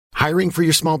Hiring for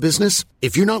your small business?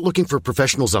 If you're not looking for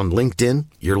professionals on LinkedIn,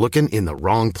 you're looking in the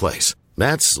wrong place.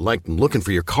 That's like looking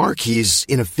for your car keys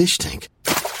in a fish tank.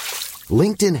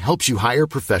 LinkedIn helps you hire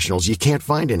professionals you can't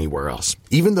find anywhere else,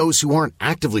 even those who aren't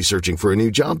actively searching for a new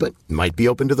job but might be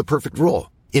open to the perfect role.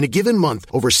 In a given month,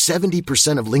 over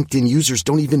 70% of LinkedIn users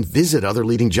don't even visit other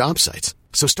leading job sites.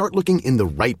 So start looking in the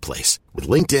right place. With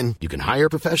LinkedIn, you can hire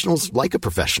professionals like a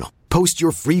professional. Post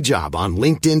your free job on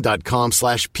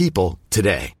linkedin.com/people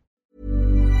today.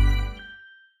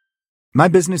 My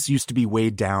business used to be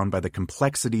weighed down by the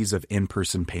complexities of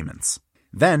in-person payments.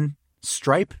 Then,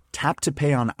 Stripe Tap to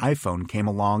Pay on iPhone came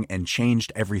along and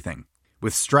changed everything.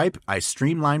 With Stripe, I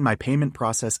streamlined my payment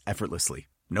process effortlessly.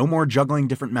 No more juggling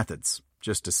different methods.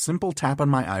 Just a simple tap on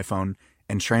my iPhone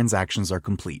and transactions are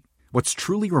complete. What's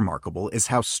truly remarkable is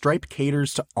how Stripe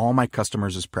caters to all my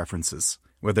customers' preferences.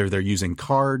 Whether they're using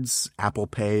cards, Apple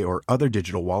Pay, or other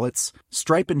digital wallets,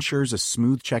 Stripe ensures a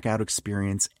smooth checkout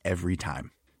experience every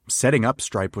time. Setting up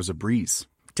Stripe was a breeze,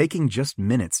 taking just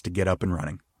minutes to get up and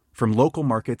running. From local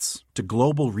markets to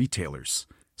global retailers,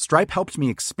 Stripe helped me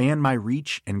expand my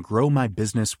reach and grow my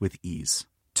business with ease.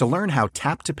 To learn how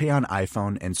Tap to Pay on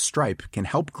iPhone and Stripe can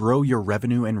help grow your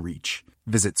revenue and reach,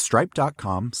 visit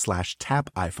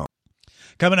stripe.com/tapiphone.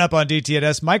 Coming up on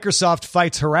DTNS, Microsoft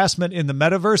fights harassment in the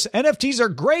metaverse. NFTs are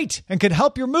great and can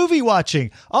help your movie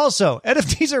watching. Also,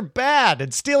 NFTs are bad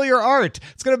and steal your art.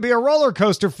 It's going to be a roller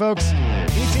coaster, folks.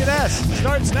 DTNS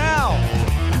starts now.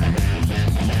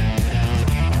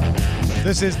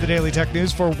 This is the Daily Tech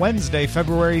News for Wednesday,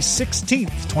 February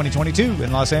 16th, 2022.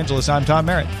 In Los Angeles, I'm Tom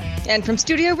Merritt. And from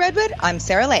Studio Redwood, I'm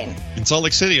Sarah Lane. In Salt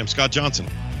Lake City, I'm Scott Johnson.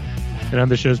 And I'm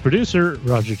the show's producer,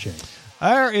 Roger Chang.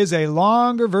 There is a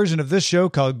longer version of this show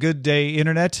called Good Day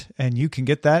Internet, and you can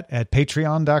get that at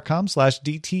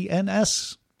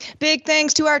patreon.com/DTNS. Big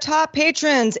thanks to our top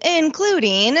patrons,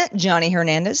 including Johnny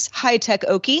Hernandez, High Tech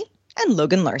Okie, and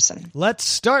Logan Larson. Let's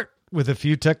start with a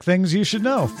few tech things you should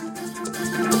know.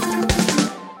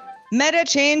 Meta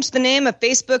changed the name of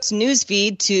Facebook's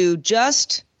newsfeed to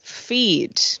just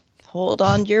Feed. Hold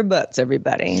on to your butts,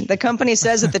 everybody. The company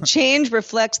says that the change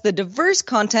reflects the diverse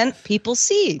content people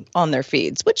see on their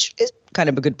feeds, which is kind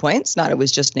of a good point. It's not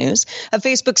always just news. A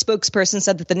Facebook spokesperson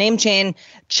said that the name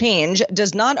change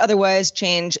does not otherwise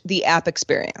change the app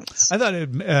experience. I thought it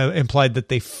implied that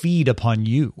they feed upon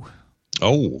you.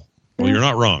 Oh, well, you're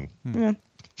not wrong. Yeah.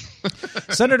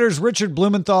 Senators Richard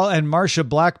Blumenthal and Marsha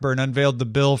Blackburn unveiled the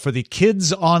bill for the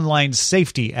Kids Online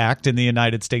Safety Act in the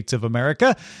United States of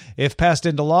America. If passed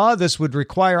into law, this would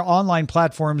require online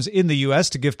platforms in the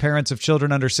U.S. to give parents of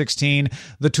children under 16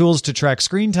 the tools to track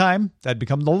screen time. That'd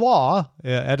become the law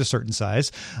at a certain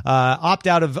size. Opt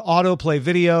out of autoplay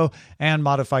video and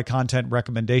modify content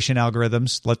recommendation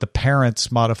algorithms. Let the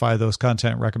parents modify those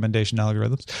content recommendation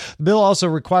algorithms. The bill also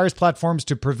requires platforms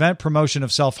to prevent promotion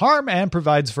of self-harm and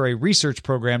provides for a research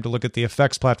program to look at the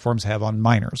effects platforms have on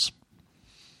minors.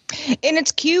 In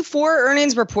its Q4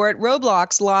 earnings report,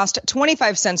 Roblox lost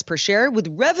 25 cents per share, with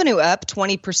revenue up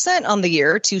 20% on the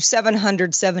year to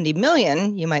 $770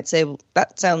 million. You might say, well,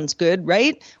 that sounds good,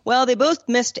 right? Well, they both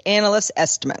missed analysts'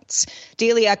 estimates.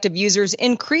 Daily active users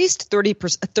increased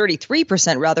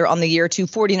 33% on the year to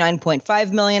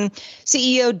 49.5 million.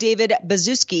 CEO David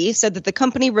Baszucki said that the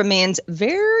company remains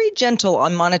very gentle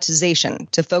on monetization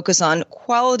to focus on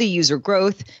quality user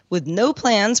growth with no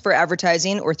plans for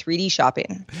advertising or 3D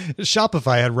shopping.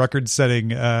 Shopify had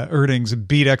record-setting earnings,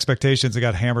 beat expectations, and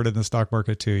got hammered in the stock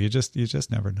market too. You just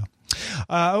never know.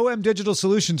 OM Digital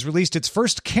Solutions released its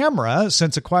first camera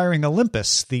since acquiring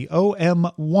Olympus, the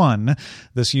OM1.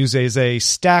 This uses a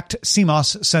stacked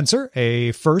CMOS sensor,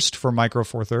 a first for Micro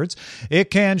Four Thirds. It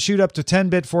can shoot up to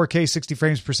 10-bit 4K 60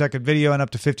 frames per second video and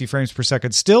up to 50 frames per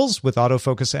second stills with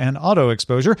autofocus and auto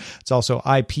exposure. It's also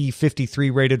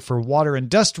IP53 rated for water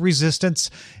and dust resistance.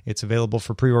 It's available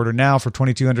for pre-order now for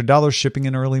 $2,200, shipping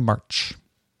in early March.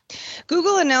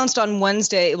 Google announced on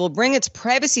Wednesday it will bring its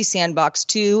Privacy Sandbox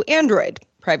to Android.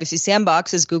 Privacy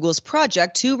Sandbox is Google's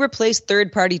project to replace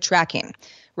third-party tracking.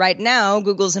 Right now,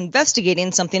 Google's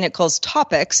investigating something it calls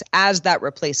Topics as that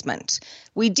replacement.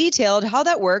 We detailed how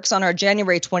that works on our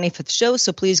January 25th show,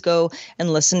 so please go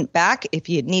and listen back if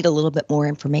you need a little bit more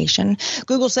information.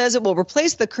 Google says it will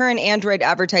replace the current Android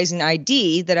advertising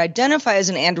ID that identifies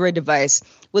an Android device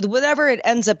with whatever it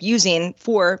ends up using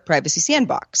for Privacy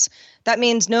Sandbox. That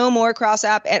means no more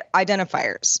cross-app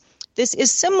identifiers. This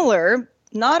is similar,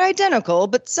 not identical,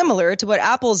 but similar to what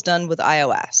Apple's done with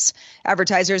iOS.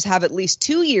 Advertisers have at least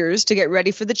 2 years to get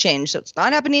ready for the change, so it's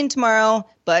not happening tomorrow,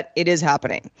 but it is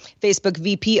happening. Facebook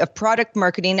VP of Product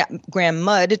Marketing, Graham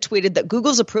Mudd, tweeted that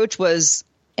Google's approach was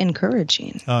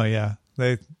encouraging. Oh, yeah.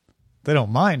 They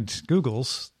don't mind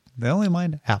Google's. They only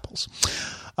mind Apple's.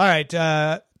 All right.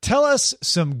 Tell us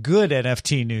some good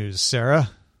NFT news, Sarah.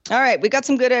 All right, we got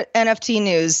some good NFT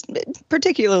news,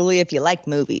 particularly if you like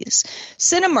movies.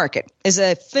 Cinemarket is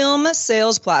a film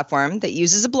sales platform that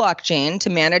uses a blockchain to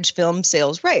manage film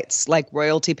sales rights, like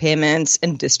royalty payments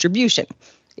and distribution.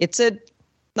 It's a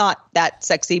not that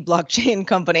sexy blockchain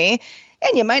company,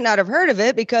 and you might not have heard of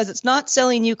it because it's not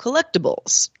selling you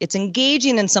collectibles. It's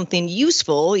engaging in something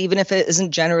useful, even if it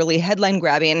isn't generally headline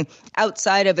grabbing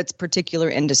outside of its particular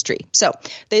industry. So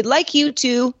they'd like you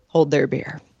to hold their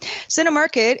beer.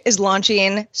 Cinemarket is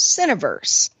launching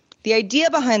Cineverse. The idea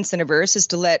behind Cineverse is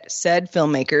to let said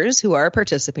filmmakers who are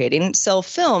participating sell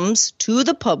films to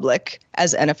the public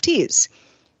as NFTs.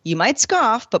 You might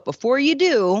scoff, but before you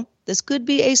do, this could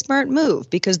be a smart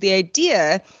move because the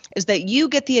idea is that you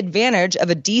get the advantage of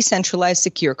a decentralized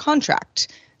secure contract.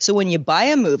 So when you buy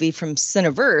a movie from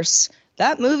Cineverse,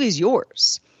 that movie's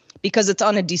yours. Because it's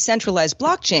on a decentralized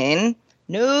blockchain,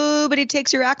 nobody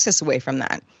takes your access away from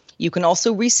that. You can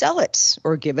also resell it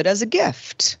or give it as a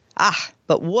gift.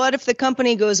 But what if the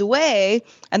company goes away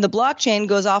and the blockchain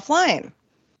goes offline?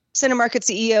 Cinemarket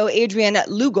CEO Adrian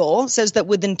Lugal says that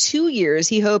within 2 years,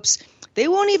 he hopes they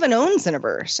won't even own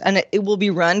Cineverse, and it will be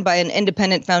run by an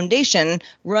independent foundation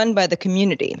run by the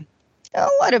community. A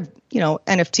lot of,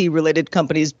 NFT-related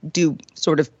companies do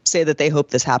sort of say that they hope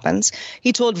this happens.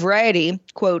 He told Variety,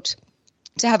 quote,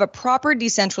 "To have a proper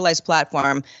decentralized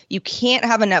platform, you can't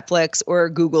have a Netflix or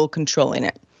a Google controlling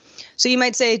it." So you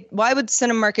might say, why would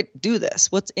Cinemarket do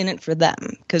this? What's in it for them?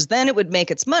 Because then it would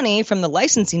make its money from the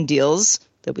licensing deals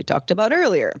that we talked about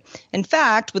earlier. In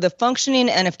fact, with a functioning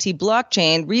NFT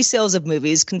blockchain, resales of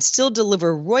movies can still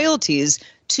deliver royalties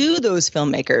to those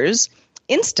filmmakers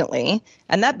instantly,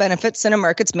 and that benefits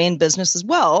Cinemarket's main business as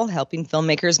well, helping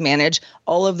filmmakers manage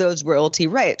all of those royalty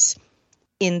rights.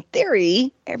 In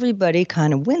theory, everybody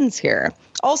kind of wins here.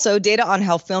 Also, data on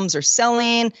how films are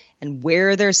selling and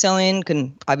where they're selling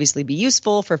can obviously be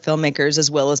useful for filmmakers as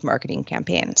well as marketing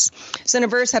campaigns.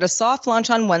 Cineverse had a soft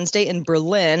launch on Wednesday in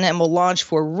Berlin and will launch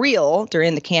for real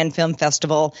during the Cannes Film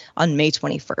Festival on May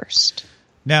 21st.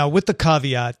 Now, with the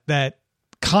caveat that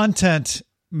content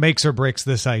makes or breaks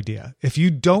this idea. If you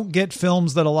don't get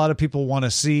films that a lot of people want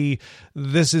to see,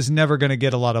 this is never going to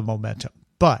get a lot of momentum.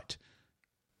 But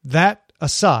that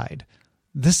aside,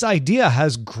 this idea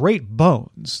has great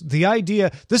bones. The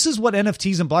idea, this is what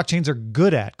NFTs and blockchains are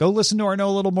good at. Go listen to or know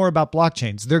a little more about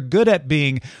blockchains. They're good at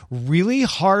being really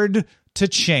hard to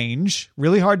change,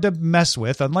 really hard to mess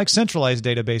with. Unlike centralized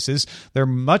databases, they're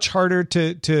much harder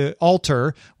to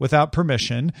alter without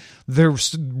permission. They're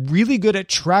really good at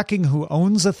tracking who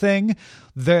owns a thing.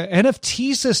 The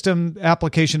NFT system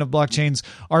application of blockchains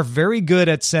are very good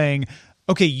at saying,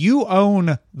 okay, you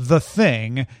own the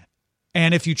thing,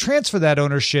 and if you transfer that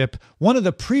ownership, one of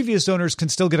the previous owners can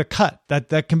still get a cut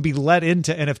that can be let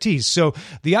into NFTs. So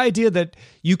the idea that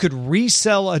you could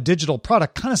resell a digital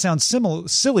product kind of sounds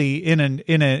silly in an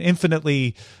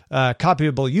infinitely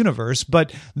copyable universe,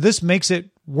 but this makes it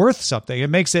worth something. It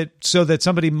makes it so that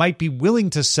somebody might be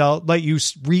willing to let you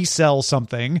resell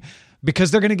something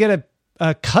because they're going to get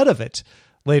a cut of it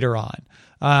later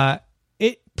on.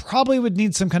 Probably would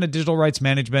need some kind of digital rights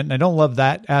management, and I don't love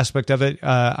that aspect of it.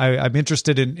 I'm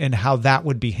interested in how that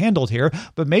would be handled here,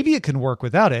 but maybe it can work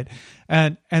without it.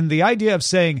 And the idea of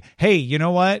saying, hey, you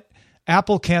know what?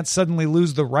 Apple can't suddenly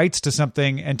lose the rights to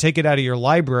something and take it out of your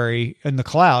library in the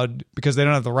cloud because they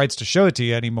don't have the rights to show it to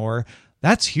you anymore.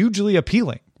 That's hugely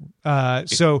appealing.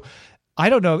 So I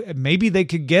don't know, maybe they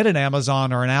could get an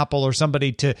Amazon or an Apple or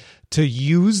somebody to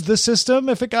use the system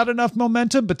if it got enough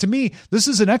momentum. But to me, this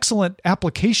is an excellent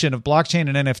application of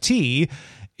blockchain and NFT.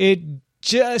 It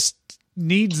just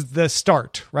needs the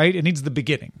start, right? It needs the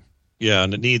beginning. Yeah,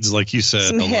 and it needs, like you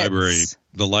said,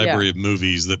 the library of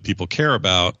movies that people care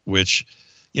about, which,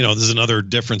 there's another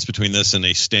difference between this and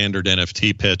a standard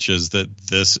NFT pitch is that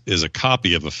this is a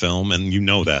copy of a film, and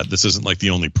that. This isn't like the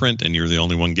only print, and you're the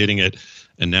only one getting it.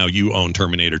 And now you own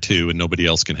Terminator 2 and nobody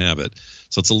else can have it.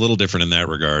 So it's a little different in that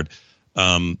regard.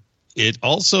 It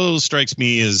also strikes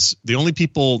me as the only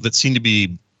people that seem to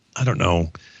be,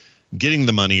 getting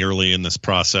the money early in this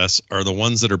process are the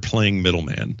ones that are playing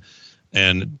middleman.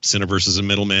 And Cineverse is a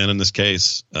middleman in this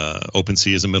case.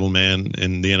 OpenSea is a middleman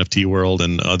in the NFT world,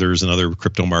 and others in other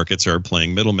crypto markets are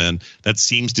playing middlemen. That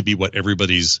seems to be what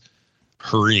everybody's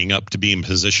hurrying up to be in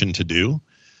position to do.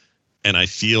 And I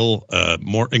feel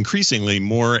increasingly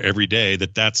more every day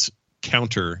that's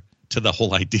counter to the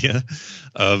whole idea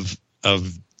of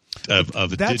that's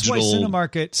digital. Why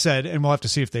Cinemarket said, and we'll have to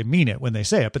see if they mean it when they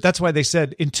say it, but that's why they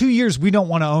said in 2 years we don't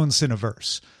want to own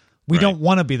Cineverse. We don't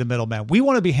want to be the middleman. We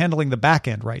want to be handling the back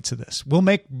end rights of this. We'll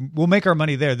make our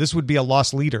money there. This would be a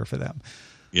loss leader for them.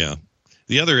 Yeah.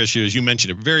 The other issue is, you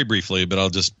mentioned it very briefly, but I'll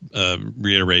just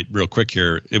reiterate real quick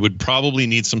here. It would probably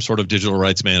need some sort of digital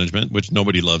rights management, which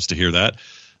nobody loves to hear that.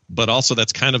 But also,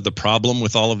 that's kind of the problem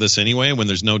with all of this anyway. When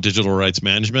there's no digital rights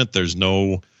management, there's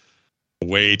no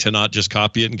way to not just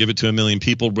copy it and give it to a million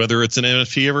people, whether it's an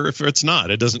NFT or if it's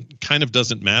not. It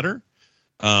doesn't matter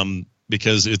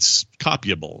because it's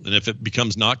copyable. And if it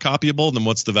becomes not copyable, then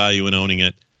what's the value in owning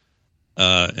it?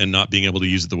 And not being able to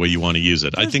use it the way you want to use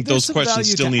it. I think those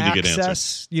questions still need to get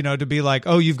answered. To be like,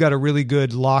 oh, you've got a really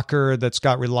good locker that's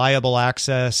got reliable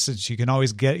access, and you can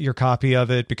always get your copy of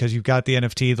it because you've got the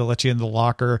NFT that lets you in the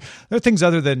locker. There are things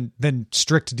other than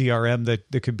strict DRM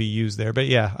that could be used there. But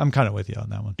yeah, I'm kind of with you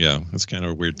on that one. Yeah, that's kind of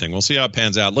a weird thing. We'll see how it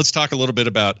pans out. Let's talk a little bit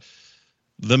about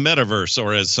the metaverse,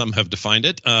 or as some have defined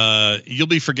it. You'll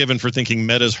be forgiven for thinking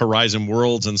Meta's Horizon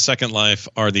Worlds and Second Life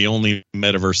are the only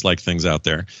metaverse-like things out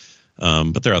there.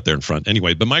 But they're out there in front.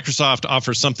 Anyway, but Microsoft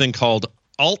offers something called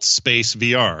AltSpace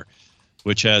VR,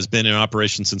 which has been in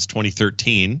operation since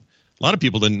 2013. A lot of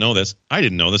people didn't know this. I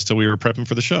didn't know this till we were prepping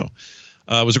for the show.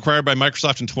 It was acquired by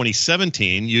Microsoft in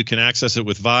 2017. You can access it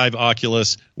with Vive,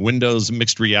 Oculus, Windows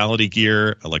mixed reality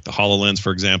gear, like the HoloLens,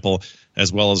 for example,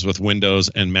 as well as with Windows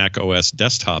and Mac OS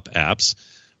desktop apps.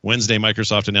 Wednesday,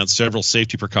 Microsoft announced several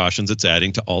safety precautions it's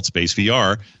adding to AltSpace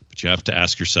VR, but you have to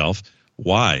ask yourself,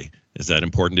 why? Is that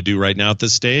important to do right now at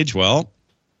this stage? Well,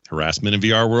 harassment in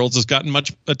VR worlds has gotten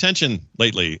much attention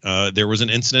lately. There was an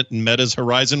incident in Meta's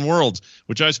Horizon Worlds,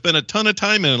 which I spent a ton of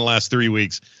time in the last 3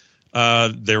 weeks.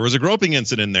 There was a groping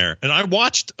incident in there, and I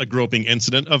watched a groping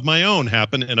incident of my own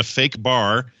happen in a fake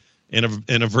bar in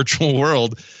a virtual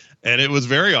world, and it was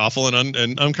very awful and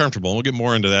uncomfortable. We'll get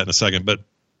more into that in a second, but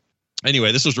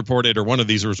anyway, this was reported, or one of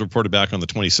these was reported back on the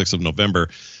 26th of November.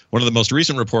 One of the most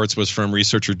recent reports was from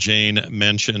researcher Jane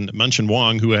Munchin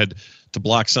Wong, who had to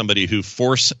block somebody who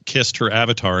force-kissed her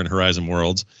avatar in Horizon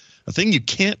Worlds, a thing you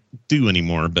can't do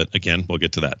anymore, but again, we'll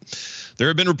get to that. There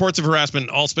have been reports of harassment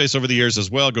in AltSpace over the years as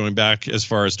well, going back as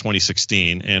far as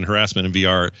 2016, and harassment in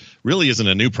VR really isn't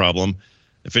a new problem.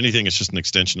 If anything, it's just an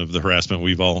extension of the harassment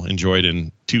we've all enjoyed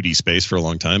in 2D space for a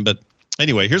long time. But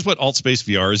anyway, here's what AltSpace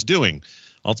VR is doing.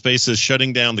 AltSpace is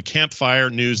shutting down the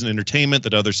campfire, news, and entertainment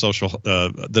that other social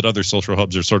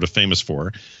hubs are sort of famous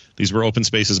for. These were open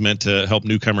spaces meant to help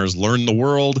newcomers learn the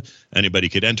world. Anybody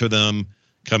could enter them,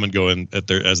 come and go in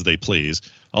as they please.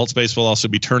 AltSpace will also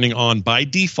be turning on by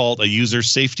default a user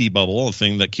safety bubble, a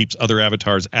thing that keeps other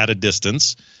avatars at a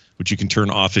distance, which you can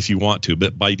turn off if you want to,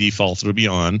 but by default it'll be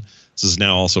on. This is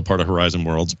now also part of Horizon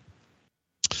Worlds.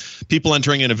 People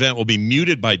entering an event will be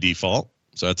muted by default.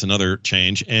 So that's another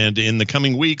change. And in the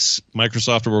coming weeks,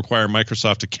 Microsoft will require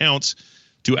Microsoft accounts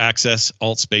to access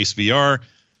AltSpace VR.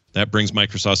 That brings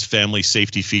Microsoft's family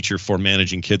safety feature for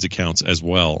managing kids' accounts as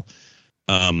well.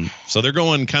 So they're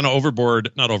going kind of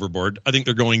not overboard. I think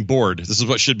they're going board. This is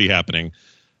what should be happening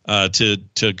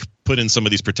to put in some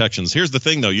of these protections. Here's the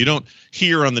thing, though. You don't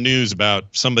hear on the news about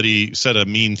somebody said a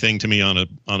mean thing to me on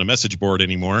a message board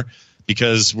anymore,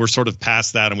 because we're sort of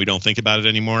past that and we don't think about it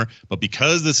anymore. But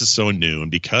because this is so new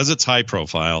and because it's high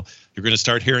profile, you're going to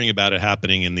start hearing about it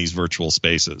happening in these virtual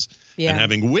spaces. Yeah. And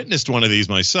having witnessed one of these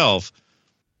myself,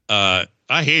 I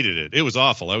hated it. It was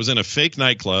awful. I was in a fake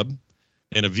nightclub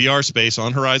in a VR space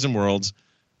on Horizon Worlds,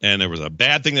 and there was a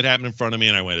bad thing that happened in front of me,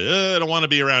 and I went, I don't want to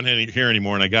be around here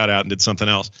anymore, and I got out and did something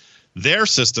else. Their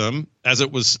system, as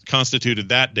it was constituted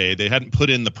that day, they hadn't put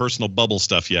in the personal bubble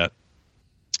stuff yet,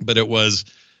 but it was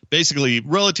basically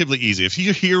relatively easy. If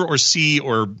you hear or see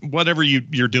or whatever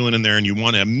you're doing in there and you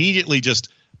want to immediately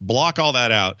just block all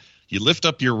that out, you lift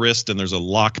up your wrist and there's a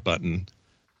lock button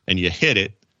and you hit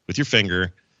it with your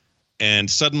finger, and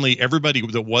suddenly everybody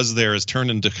that was there is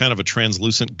turned into kind of a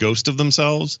translucent ghost of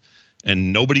themselves,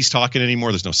 and nobody's talking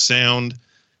anymore. There's no sound.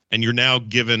 And you're now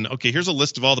given, okay, here's a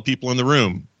list of all the people in the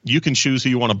room. You can choose who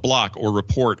you want to block or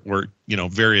report, or,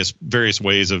 various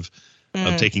ways of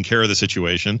taking care of the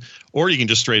situation, or you can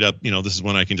just straight up, this is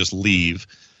when I can just leave.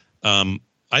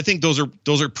 I think those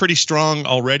are pretty strong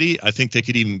already. I think they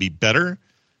could even be better.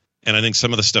 And I think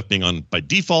some of the stuff being on by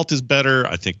default is better.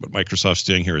 I think what Microsoft's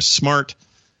doing here is smart.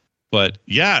 But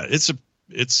yeah,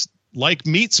 it's like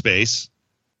Meat Space,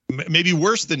 maybe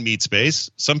worse than Meat Space.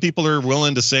 Some people are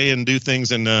willing to say and do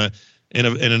things in an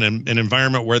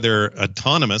environment where they're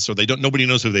autonomous, or nobody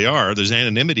knows who they are. There's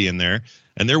anonymity in there,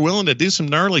 and they're willing to do some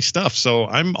gnarly stuff. So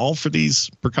I'm all for these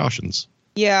precautions.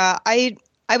 Yeah, I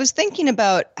was thinking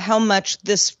about how much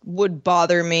this would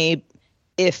bother me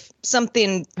if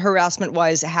something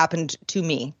harassment-wise happened to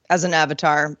me as an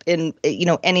avatar in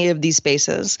any of these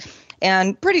spaces.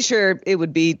 And pretty sure it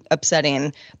would be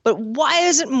upsetting. But why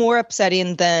is it more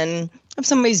upsetting than if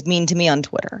somebody's mean to me on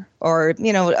Twitter or,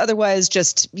 otherwise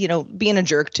just, being a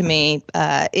jerk to me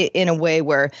in a way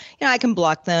where, I can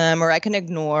block them or I can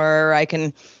ignore, or I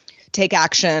can take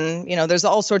action. There's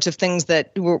all sorts of things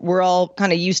that we're all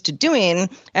kind of used to doing.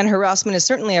 And harassment is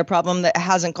certainly a problem that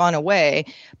hasn't gone away.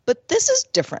 But this is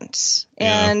different.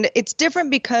 Yeah. And it's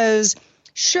different because,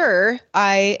 sure,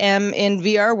 I am in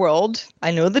VR world.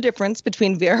 I know the difference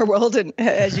between VR world and,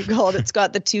 as you call it,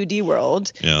 Scott, the 2D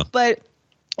world. Yeah. But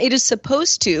it is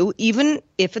supposed to, even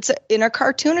if it's in a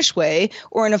cartoonish way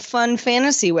or in a fun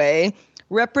fantasy way,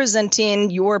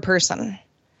 representing your person.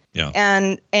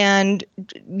 Yeah. And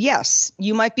yes,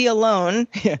 you might be alone,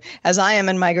 as I am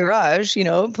in my garage,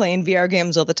 playing VR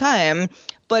games all the time.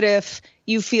 But if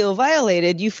you feel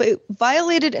violated, you feel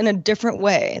violated in a different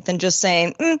way than just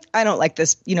saying, I don't like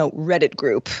this, Reddit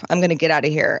group. I'm going to get out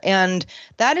of here. And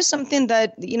that is something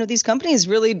that, these companies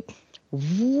really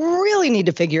need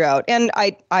to figure out. And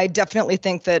I definitely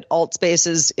think that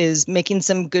AltSpace is making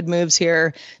some good moves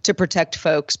here to protect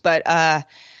folks. But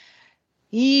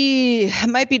it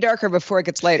might be darker before it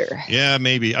gets lighter. Yeah,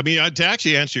 maybe. I mean, to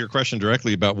actually answer your question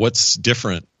directly about what's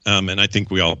different, and I think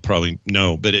we all probably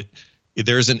know, but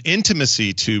there's an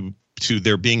intimacy to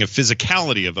there being a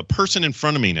physicality of a person in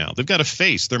front of me now. They've got a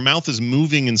face. Their mouth is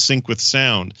moving in sync with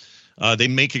sound. They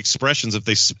make expressions.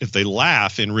 If they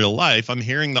laugh in real life, I'm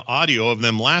hearing the audio of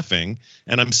them laughing,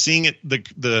 and I'm seeing it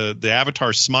the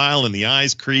avatar smile and the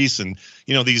eyes crease, and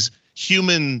these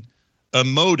human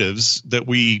motives that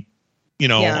we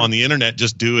on the internet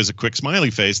just do as a quick smiley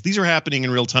face. These are happening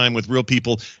in real time with real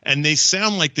people, and they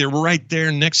sound like they're right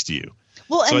there next to you.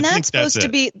 Well, so and that's supposed to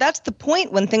be, that's the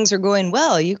point when things are going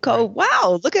well. You go,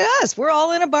 wow, look at us. We're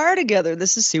all in a bar together.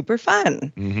 This is super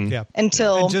fun. Mm-hmm. Yeah.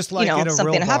 Until, and just like in a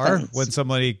real bar, happens. When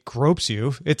somebody gropes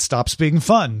you, it stops being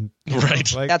fun.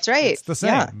 Right. Like, that's right. It's the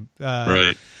same.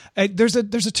 Yeah. Right. There's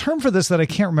a term for this that I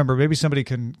can't remember. Maybe somebody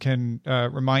can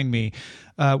remind me,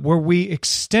 where we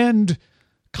extend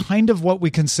kind of what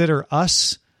we consider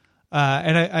us.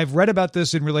 And I've read about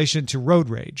this in relation to road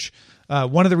rage.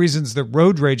 One of the reasons that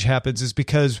road rage happens is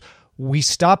because we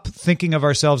stop thinking of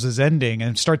ourselves as ending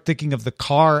and start thinking of the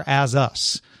car as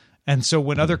us. And so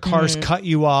when other cars cut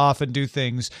you off and do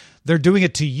things, they're doing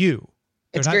it to you.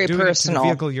 They're it's not very doing personal. It to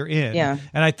the vehicle you're in. Yeah.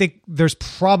 And I think there's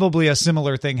probably a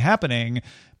similar thing happening,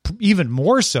 even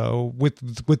more so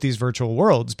with these virtual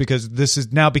worlds, because this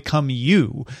has now become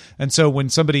you. And so when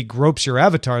somebody gropes your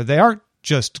avatar, they aren't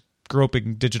just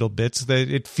groping digital bits.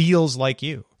 It feels like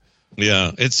you.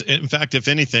 Yeah, it's in fact, if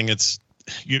anything,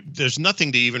 there's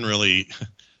nothing to even really,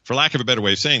 for lack of a better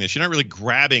way of saying this, you're not really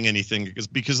grabbing anything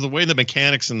because the way the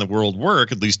mechanics in the world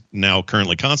work, at least now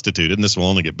currently constituted, and this will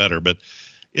only get better, but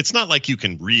it's not like you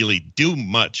can really do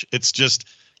much. It's just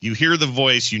you hear the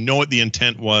voice, you know what the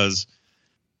intent was,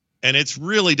 and it's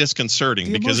really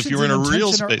disconcerting because if you're in a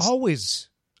real space, always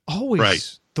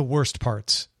right. The worst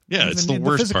parts. Yeah, it's the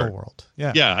worst physical part. World.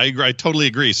 Yeah, I totally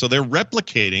agree. So they're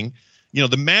replicating.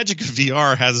 The magic of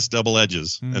VR has its double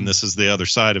edges, and this is the other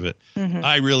side of it. Mm-hmm.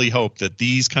 I really hope that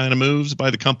these kind of moves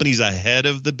by the companies ahead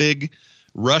of the big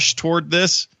rush toward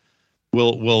this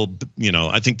will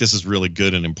I think this is really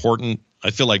good and important.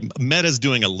 I feel like Meta's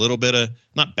doing a little bit of,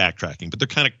 not backtracking, but they're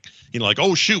kind of, like,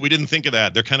 oh, shoot, we didn't think of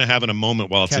that. They're kind of having a moment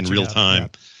while it's in real time. Yeah.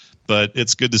 But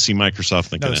it's good to see Microsoft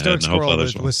thinking ahead. Stoic Squirrel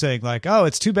was saying, like, oh,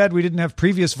 it's too bad we didn't have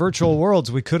previous virtual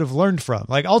worlds we could have learned from.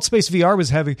 Like, AltSpace VR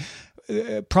was having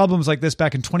problems like this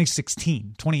back in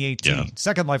 2016, 2018. Yeah.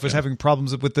 Second Life was having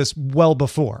problems with this well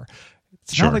before.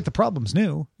 It's not like the problem's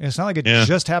new. It's not like it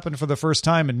just happened for the first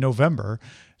time in November.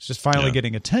 It's just finally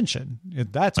getting attention.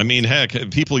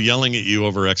 Heck, people yelling at you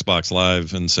over Xbox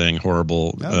Live and saying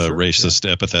horrible racist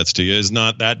epithets to you is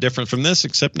not that different from this,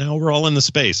 except now we're all in the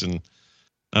space. And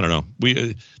I don't know.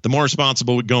 The more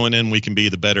responsible going in we can be,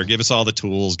 the better. Give us all the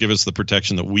tools. Give us the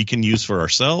protection that we can use for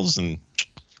ourselves, and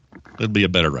it'll be a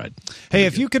better ride. Hey,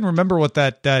 if you can remember what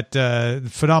that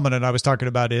phenomenon I was talking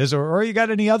about is, or you got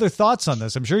any other thoughts on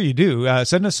this, I'm sure you do,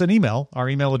 send us an email. Our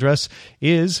email address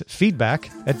is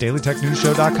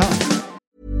feedback@dailytechnewsshow.com.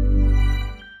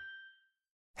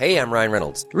 Hey, I'm Ryan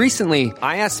Reynolds. Recently,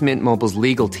 I asked Mint Mobile's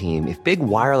legal team if big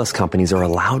wireless companies are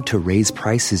allowed to raise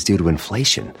prices due to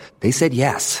inflation. They said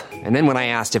yes. And then when I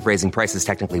asked if raising prices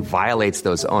technically violates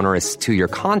those onerous 2-year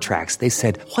contracts, they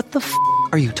said, what the f***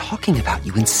 are you talking about,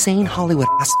 you insane Hollywood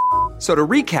ass f- So to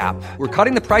recap, we're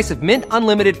cutting the price of Mint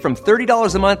Unlimited from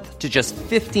 $30 a month to just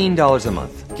 $15 a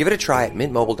month. Give it a try at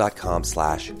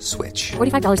mintmobile.com/switch.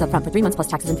 $45 up front for 3 months plus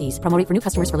taxes and fees. Promo rate for new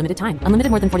customers for limited time. Unlimited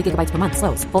more than 40 gigabytes per month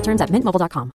slows. Full terms at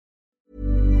mintmobile.com.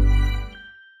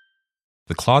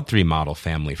 The Claude 3 model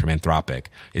family from Anthropic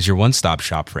is your one-stop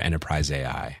shop for enterprise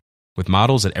AI. With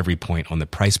models at every point on the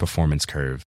price-performance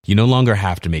curve, you no longer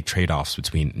have to make trade-offs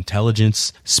between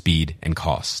intelligence, speed, and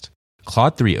cost.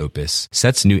 Claude 3 Opus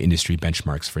sets new industry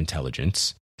benchmarks for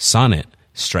intelligence. Sonnet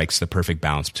strikes the perfect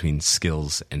balance between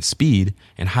skills and speed.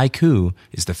 And Haiku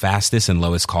is the fastest and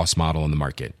lowest cost model in the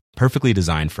market, perfectly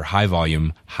designed for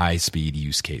high-volume, high-speed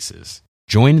use cases.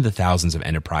 Join the thousands of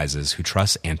enterprises who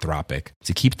trust Anthropic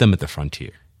to keep them at the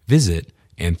frontier. Visit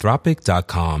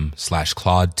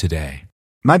anthropic.com/Claude today.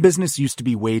 My business used to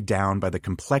be weighed down by the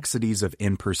complexities of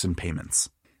in-person payments.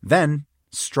 Then,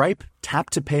 Stripe Tap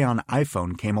to Pay on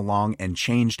iPhone came along and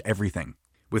changed everything.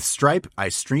 With Stripe, I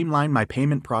streamlined my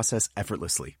payment process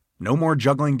effortlessly. No more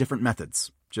juggling different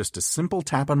methods. Just a simple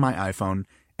tap on my iPhone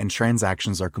and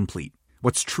transactions are complete.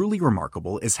 What's truly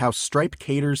remarkable is how Stripe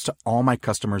caters to all my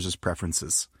customers'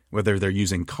 preferences. Whether they're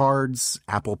using cards,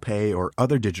 Apple Pay, or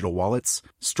other digital wallets,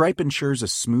 Stripe ensures a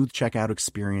smooth checkout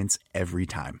experience every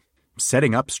time.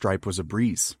 Setting up Stripe was a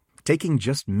breeze, taking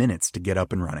just minutes to get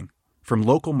up and running. From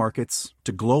local markets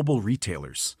to global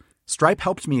retailers, Stripe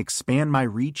helped me expand my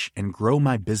reach and grow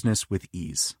my business with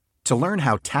ease. To learn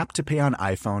how Tap to Pay on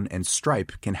iPhone and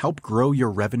Stripe can help grow your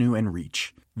revenue and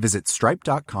reach, visit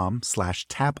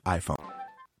stripe.com/tapiphone.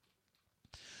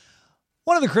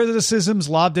 One of the criticisms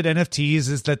lobbed at NFTs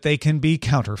is that they can be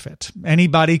counterfeit.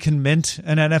 Anybody can mint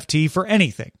an NFT for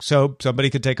anything. So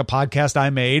somebody could take a podcast I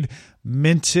made,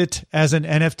 mint it as an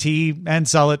NFT, and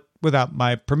sell it without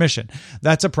my permission.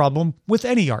 That's a problem with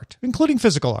any art, including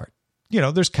physical art. You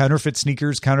know, there's counterfeit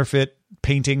sneakers, counterfeit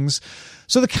paintings.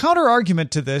 So the counter argument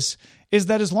to this is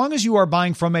that as long as you are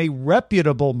buying from a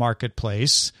reputable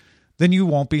marketplace, then you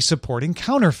won't be supporting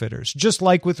counterfeiters. Just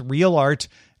like with real art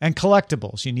and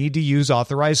collectibles, you need to use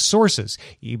authorized sources.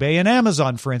 eBay and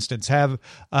Amazon, for instance, have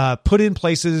put in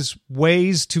places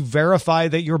ways to verify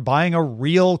that you're buying a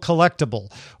real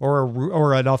collectible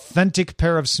or an authentic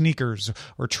pair of sneakers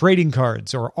or trading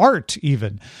cards or art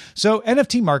even. So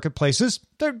NFT marketplaces,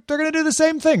 they're going to do the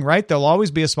same thing, right? There'll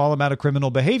always be a small amount of criminal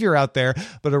behavior out there,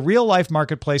 but a real life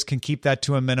marketplace can keep that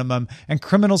to a minimum and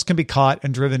criminals can be caught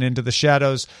and driven into the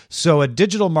shadows. So a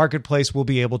digital marketplace will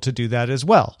be able to do that as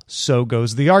well. So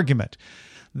goes the argument.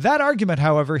 That argument,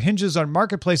 however, hinges on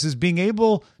marketplaces being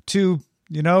able to,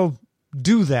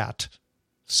 do that.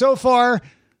 So far,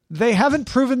 they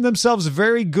haven't proven themselves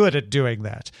very good at doing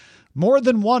that. More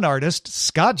than one artist,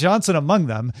 Scott Johnson among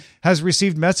them, has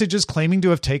received messages claiming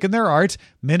to have taken their art,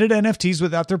 minted NFTs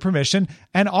without their permission,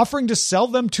 and offering to sell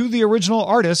them to the original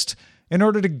artist in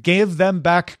order to give them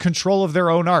back control of their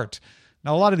own art.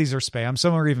 Now, a lot of these are spam.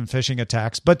 Some are even phishing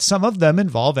attacks, but some of them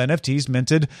involve NFTs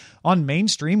minted on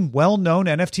mainstream, well-known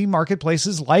NFT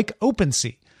marketplaces like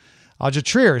OpenSea. Aja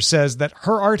Trier says that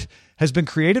her art has been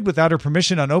created without her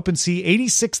permission on OpenSea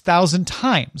 86,000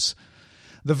 times.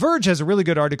 The Verge has a really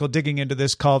good article digging into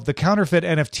this called "The Counterfeit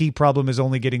NFT Problem is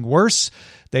Only Getting Worse."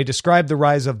 They describe the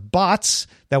rise of bots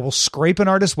that will scrape an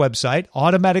artist's website,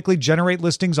 automatically generate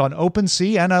listings on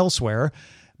OpenSea and elsewhere,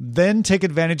 then take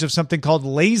advantage of something called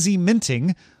lazy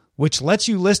minting, which lets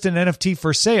you list an NFT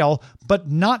for sale,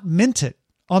 but not mint it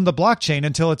on the blockchain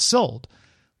until it's sold.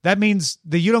 That means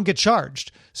that you don't get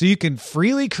charged. So you can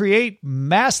freely create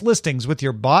mass listings with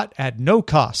your bot at no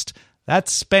cost.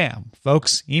 That's spam,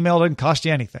 folks. Email doesn't cost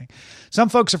you anything. Some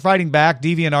folks are fighting back.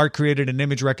 DeviantArt created an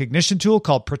image recognition tool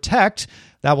called Protect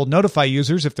that will notify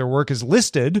users if their work is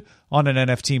listed on an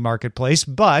NFT marketplace,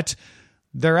 but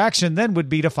their action then would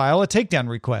be to file a takedown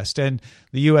request. And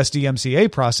the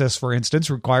USDMCA process, for instance,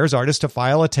 requires artists to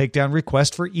file a takedown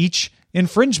request for each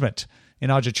infringement. In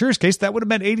Aja Trier's case, that would have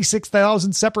meant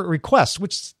 86,000 separate requests,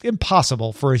 which is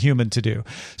impossible for a human to do.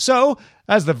 So,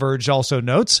 as The Verge also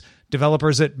notes,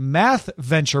 developers at Math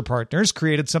Venture Partners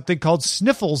created something called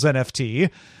Sniffles NFT,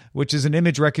 which is an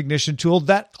image recognition tool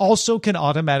that also can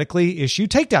automatically issue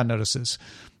takedown notices.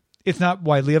 It's not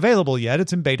widely available yet.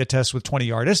 It's in beta tests with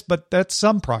 20 artists, but that's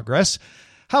some progress.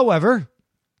 However,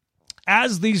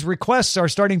 as these requests are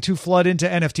starting to flood into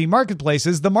NFT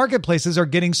marketplaces, the marketplaces are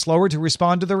getting slower to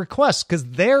respond to the requests because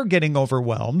they're getting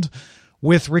overwhelmed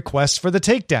with requests for the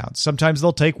takedowns. Sometimes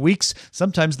they'll take weeks.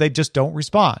 Sometimes they just don't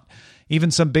respond.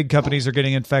 Even some big companies are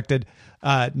getting infected.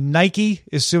 Nike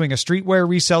is suing a streetwear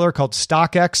reseller called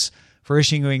StockX for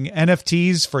issuing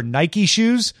NFTs for Nike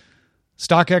shoes.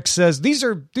 StockX says these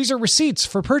are receipts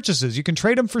for purchases. You can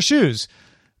trade them for shoes.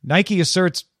 Nike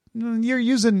asserts you're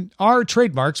using our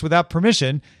trademarks without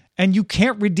permission, and you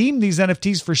can't redeem these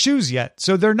NFTs for shoes yet,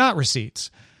 so they're not receipts.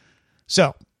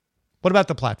 So, what about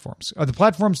the platforms? Are the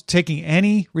platforms taking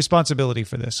any responsibility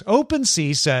for this?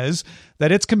 OpenSea says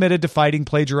that it's committed to fighting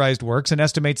plagiarized works and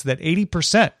estimates that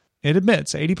 80% It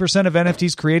admits 80% of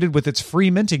NFTs created with its free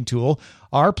minting tool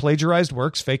are plagiarized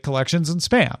works, fake collections, and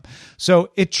spam. So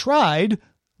it tried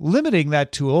limiting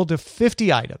that tool to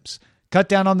 50 items, cut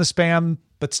down on the spam,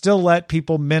 but still let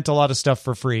people mint a lot of stuff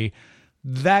for free.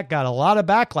 That got a lot of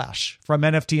backlash from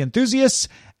NFT enthusiasts,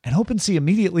 and OpenSea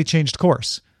immediately changed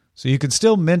course. So you can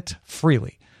still mint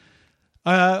freely.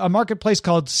 A marketplace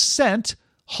called Cent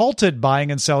halted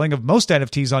buying and selling of most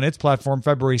NFTs on its platform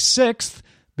February 6th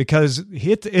because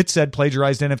it said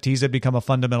plagiarized NFTs had become a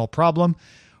fundamental problem.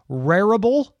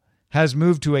 Rarible has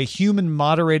moved to a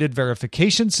human-moderated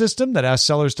verification system that asks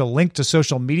sellers to link to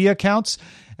social media accounts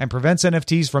and prevents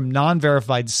NFTs from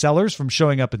non-verified sellers from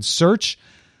showing up in search.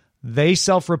 They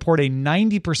self-report a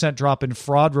 90% drop in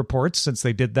fraud reports since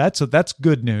they did that, so that's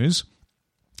good news.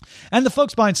 And the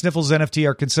folks behind Sniffles NFT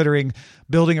are considering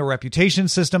building a reputation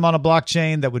system on a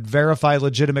blockchain that would verify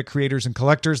legitimate creators and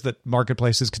collectors that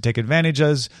marketplaces could take advantage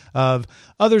of.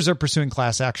 Others are pursuing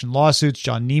class action lawsuits.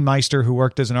 John Niemeister, who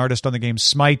worked as an artist on the game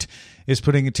Smite, is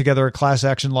putting together a class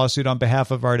action lawsuit on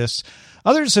behalf of artists.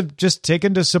 Others have just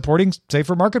taken to supporting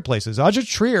safer marketplaces. Aja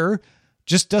Trier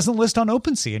just doesn't list on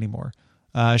OpenSea anymore.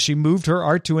 She moved her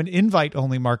art to an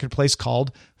invite-only marketplace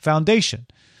called Foundation.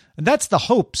 And that's the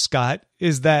hope, Scott,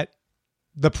 is that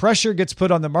the pressure gets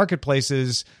put on the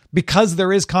marketplaces because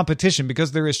there is competition,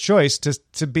 because there is choice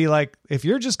to be like, if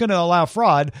you're just going to allow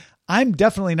fraud, I'm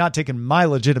definitely not taking my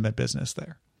legitimate business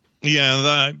there.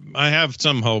 Yeah, I have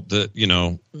some hope that,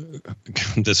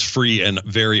 this free and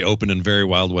very open and very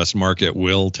Wild West market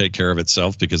will take care of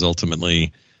itself, because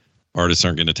ultimately artists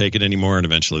aren't going to take it anymore, and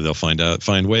eventually they'll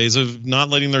find ways of not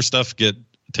letting their stuff get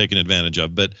taken advantage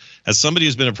of. But as somebody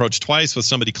who's been approached twice with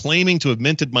somebody claiming to have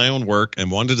minted my own work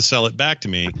and wanted to sell it back to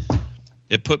me,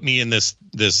 it put me in this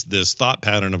thought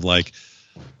pattern of like,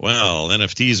 well,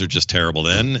 NFTs are just terrible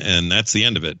then, and that's the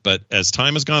end of it. But as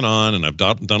time has gone on and I've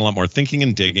done a lot more thinking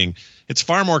and digging, it's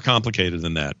far more complicated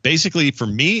than that. Basically, for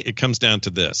me, it comes down to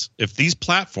this. If these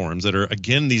platforms that are,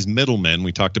 again, these middlemen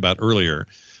we talked about earlier,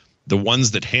 the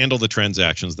ones that handle the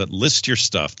transactions, that list your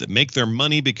stuff, that make their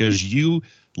money because you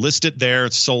list it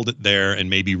there, sold it there, and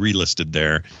maybe relisted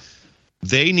there,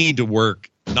 they need to work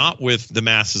not with the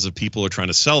masses of people who are trying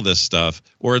to sell this stuff,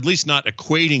 or at least not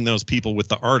equating those people with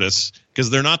the artists, because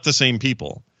they're not the same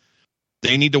people.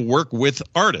 They need to work with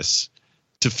artists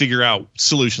to figure out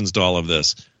solutions to all of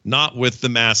this, not with the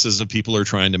masses of people who are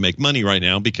trying to make money right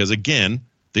now, because, again,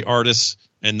 the artists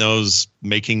and those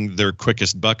making their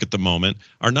quickest buck at the moment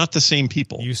are not the same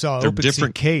people. You saw They're OpenSea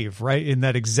different. Cave, right, in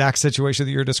that exact situation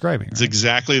that you're describing. Right? It's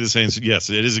exactly the same. Yes,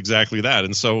 it is exactly that.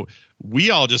 And so we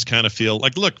all just kind of feel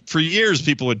like, look, for years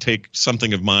people would take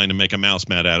something of mine and make a mouse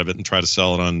mat out of it and try to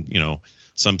sell it on,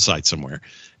 some site somewhere.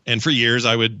 And for years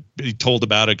I would be told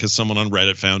about it because someone on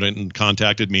Reddit found it and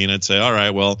contacted me, and I'd say, all right,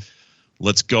 well,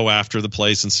 let's go after the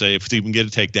place and say if we can get a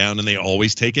takedown, and they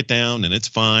always take it down, and it's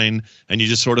fine, and you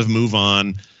just sort of move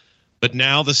on. But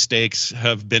now the stakes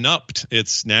have been upped.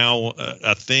 It's now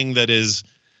a thing that is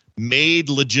made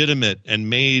legitimate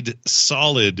and made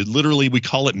solid. Literally, we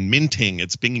call it minting.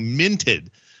 It's being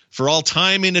minted for all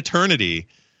time in eternity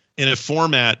in a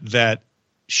format that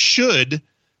should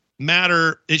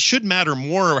matter. It should matter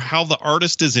more how the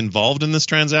artist is involved in this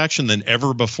transaction than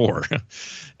ever before.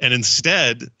 And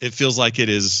instead, it feels like it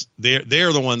is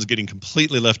they're the ones getting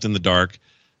completely left in the dark.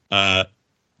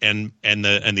 And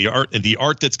the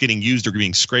art that's getting used or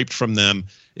being scraped from them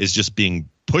is just being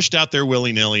pushed out there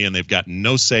willy-nilly, and they've got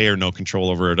no say or no control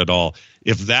over it at all.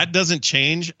 If that doesn't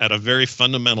change at a very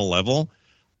fundamental level,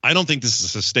 I don't think this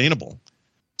is sustainable.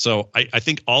 So I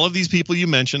think all of these people you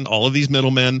mentioned, all of these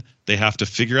middlemen, they have to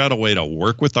figure out a way to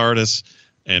work with artists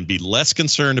and be less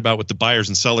concerned about what the buyers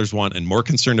and sellers want and more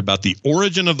concerned about the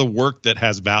origin of the work that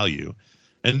has value.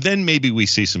 And then maybe we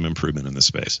see some improvement in this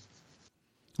space.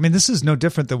 I mean, this is no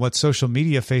different than what social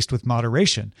media faced with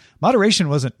moderation. Moderation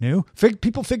wasn't new.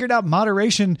 People figured out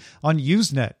moderation on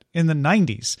Usenet in the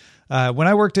 90s. When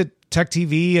I worked at Tech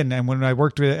TV and when I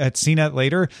worked at CNET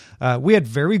later, we had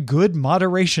very good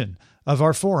moderation of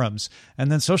our forums.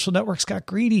 And then social networks got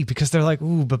greedy because they're like,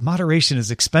 ooh, but moderation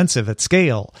is expensive at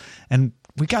scale. And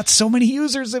we got so many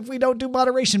users if we don't do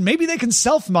moderation. Maybe they can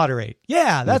self-moderate.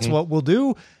 Yeah, that's what we'll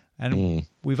do. And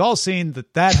we've all seen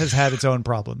that has had its own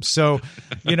problems. So,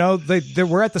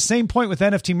 we're at the same point with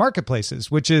NFT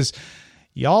marketplaces, which is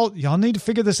y'all need to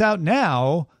figure this out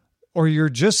now, or you're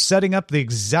just setting up the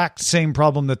exact same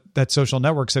problem that social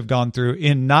networks have gone through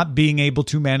in not being able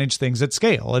to manage things at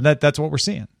scale. And that's what we're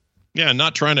seeing. Yeah,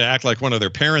 not trying to act like one of their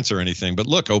parents or anything, but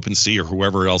look, OpenSea or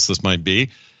whoever else this might be,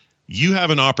 you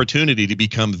have an opportunity to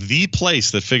become the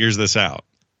place that figures this out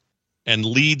and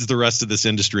leads the rest of this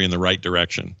industry in the right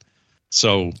direction.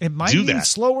 So it might do mean that.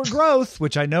 slower growth,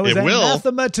 which I know is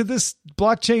anathema to this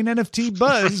blockchain NFT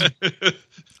buzz.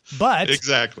 But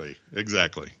exactly.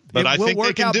 But I think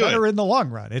they can do better it in the long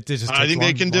run. I think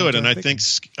they can do it, and I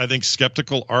think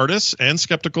skeptical artists and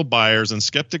skeptical buyers and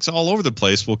skeptics all over the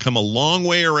place will come a long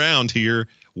way around to your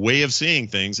way of seeing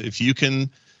things if you can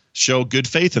show good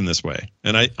faith in this way.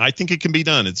 And I think it can be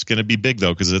done. It's going to be big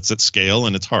though because it's at scale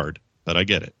and it's hard. But I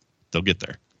get it; they'll get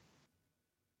there.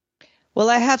 Well,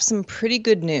 I have some pretty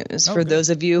good news for those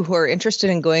of you who are interested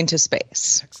in going to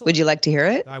space. Excellent. Would you like to hear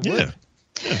it? I would. Yeah.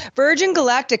 Virgin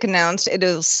Galactic announced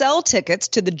it'll sell tickets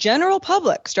to the general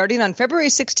public starting on February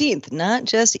 16th, not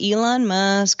just Elon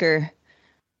Musk or,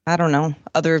 I don't know,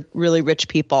 other really rich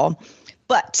people.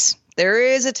 But there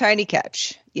is a tiny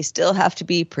catch. You still have to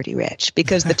be pretty rich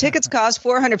because the tickets cost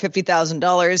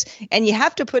 $450,000 and you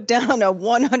have to put down a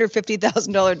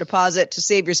 $150,000 deposit to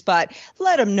save your spot.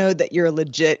 Let them know that you're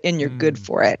legit and you're good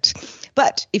for it.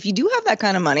 But if you do have that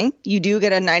kind of money, you do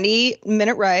get a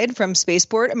 90-minute ride from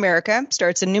Spaceport America,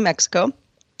 starts in New Mexico,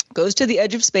 goes to the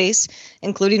edge of space,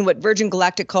 including what Virgin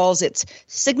Galactic calls its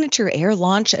signature air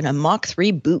launch and a Mach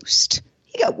 3 boost.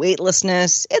 You got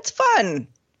weightlessness. It's fun.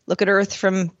 Look at Earth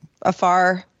from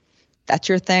afar. That's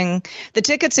your thing. The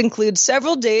tickets include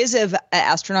several days of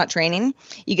astronaut training.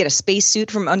 You get a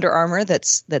spacesuit from Under Armour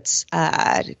that's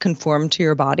conformed to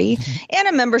your body, and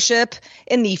a membership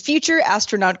in the future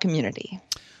astronaut community.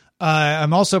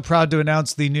 I'm also proud to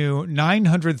announce the new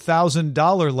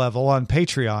 $900,000 level on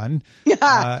Patreon.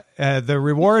 The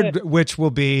reward, which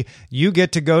will be you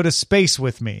get to go to space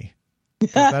with me.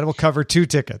 That will cover 2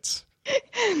 tickets.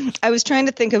 I was trying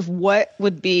to think of what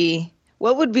would be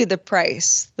the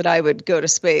price that I would go to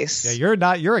space?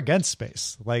 Yeah, you're against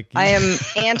space. I am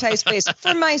anti-space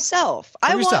for myself.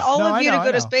 I want all of you to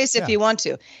go to space if you want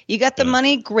to. You got the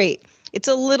money, great. It's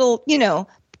a little,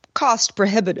 cost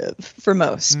prohibitive for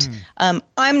most.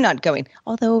 I'm not going,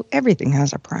 although everything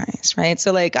has a price, right?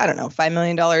 So I don't know, $5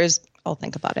 million. I'll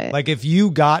think about it. If you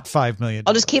got $5 million,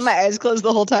 I'll just keep my eyes closed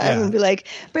the whole time and be like,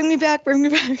 bring me back.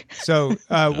 So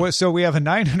we have a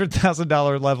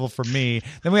 $900,000 level for me.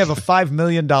 Then we have a $5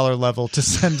 million level to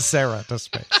send Sarah to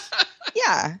space.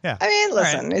 Yeah. I mean,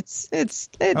 listen,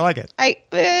 right. I like it.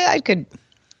 I could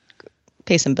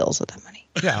pay some bills with that money.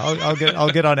 Yeah,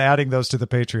 I'll get on adding those to the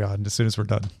Patreon as soon as we're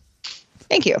done.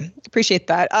 Thank you. Appreciate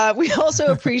that. We also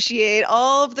appreciate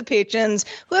all of the patrons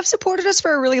who have supported us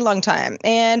for a really long time.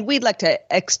 And we'd like to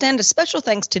extend a special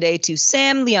thanks today to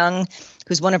Sam Leung,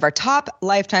 who's one of our top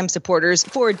lifetime supporters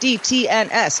for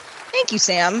DTNS. Thank you,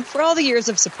 Sam, for all the years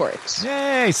of support.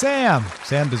 Yay, Sam.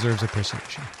 Sam deserves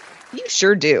appreciation. You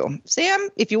sure do. Sam,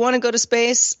 if you want to go to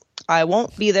space, I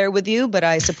won't be there with you, but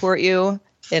I support you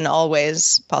in all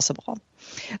ways possible.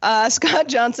 Scott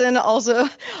Johnson, also,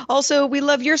 we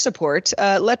love your support.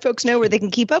 Let folks know where they can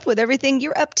keep up with everything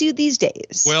you're up to these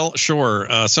days. Well, sure.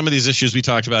 Some of these issues we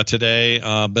talked about today,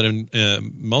 but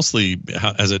mostly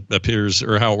as it appears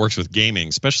or how it works with gaming,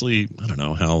 especially, I don't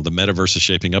know, how the metaverse is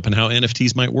shaping up and how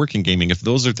NFTs might work in gaming. If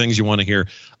those are things you want to hear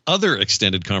other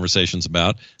extended conversations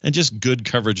about and just good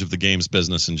coverage of the games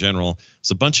business in general,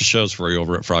 there's a bunch of shows for you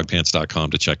over at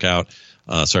frogpants.com to check out.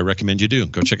 So I recommend you do.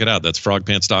 Go check it out. That's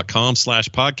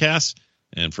frogpants.com/podcast.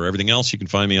 And for everything else, you can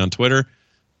find me on Twitter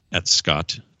at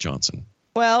Scott Johnson.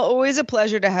 Well, always a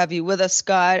pleasure to have you with us,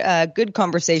 Scott. Good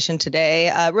conversation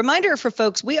today. Reminder for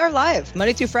folks, we are live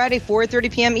Monday through Friday,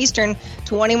 4:30 p.m. Eastern,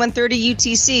 21:30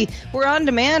 UTC. We're on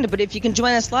demand, but if you can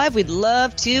join us live, we'd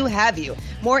love to have you.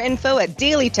 More info at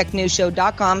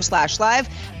dailytechnewsshow.com/live.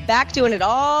 Back doing it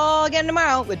all again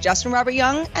tomorrow with Justin Robert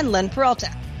Young and Len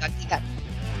Peralta. Talk to you guys.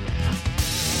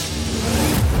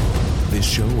 This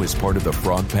show is part of the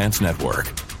Frog Pants Network.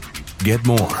 Get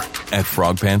more at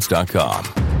frogpants.com.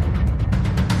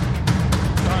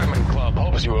 Diamond Club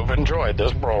hopes you have enjoyed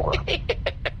this program.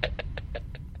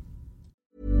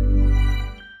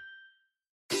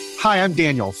 Hi, I'm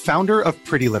Daniel, founder of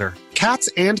Pretty Litter. Cats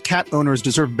and cat owners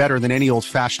deserve better than any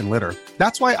old-fashioned litter.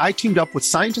 That's why I teamed up with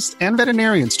scientists and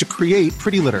veterinarians to create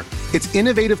Pretty Litter. Its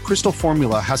innovative crystal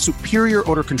formula has superior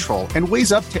odor control and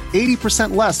weighs up to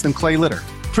 80% less than clay litter.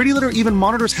 Pretty Litter even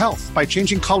monitors health by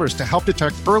changing colors to help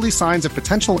detect early signs of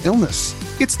potential illness.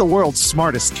 It's the world's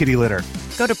smartest kitty litter.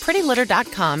 Go to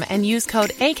prettylitter.com and use code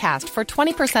ACAST for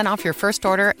 20% off your first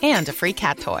order and a free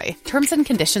cat toy. Terms and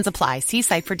conditions apply. See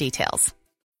site for details.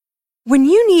 When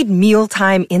you need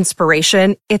mealtime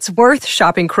inspiration, it's worth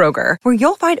shopping Kroger, where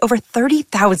you'll find over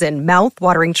 30,000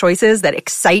 mouth-watering choices that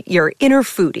excite your inner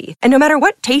foodie. And no matter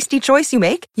what tasty choice you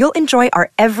make, you'll enjoy our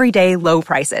everyday low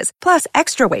prices, plus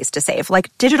extra ways to save,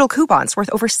 like digital coupons worth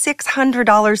over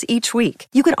 $600 each week.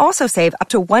 You can also save up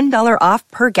to $1 off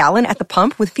per gallon at the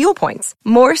pump with fuel points.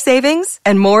 More savings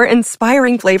and more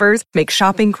inspiring flavors make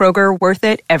shopping Kroger worth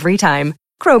it every time.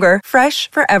 Kroger, fresh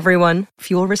for everyone.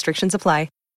 Fuel restrictions apply.